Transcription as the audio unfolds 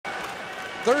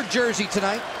Third jersey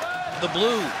tonight, the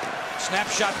blue.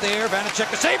 Snapshot there,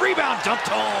 Vanecek, a save, rebound, dumped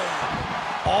home.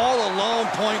 All alone,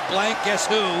 point blank, guess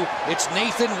who? It's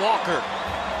Nathan Walker.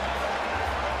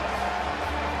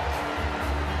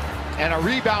 And a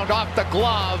rebound off the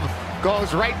glove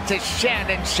goes right to Schenn,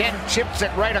 and Schenn chips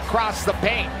it right across the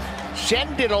paint.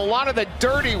 Schenn did a lot of the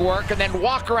dirty work, and then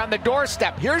Walker on the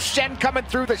doorstep. Here's Schenn coming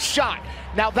through the shot.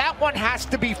 Now that one has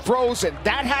to be frozen.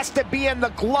 That has to be in the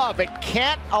glove. It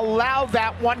can't allow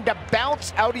that one to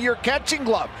bounce out of your catching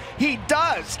glove. He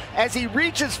does as he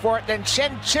reaches for it, then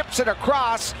Schenn chips it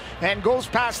across and goes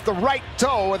past the right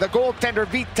toe of the goaltender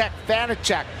Vitek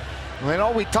Vanecek. You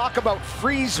know, we talk about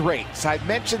freeze rates. I've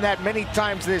mentioned that many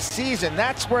times this season.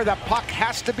 That's where the puck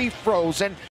has to be frozen.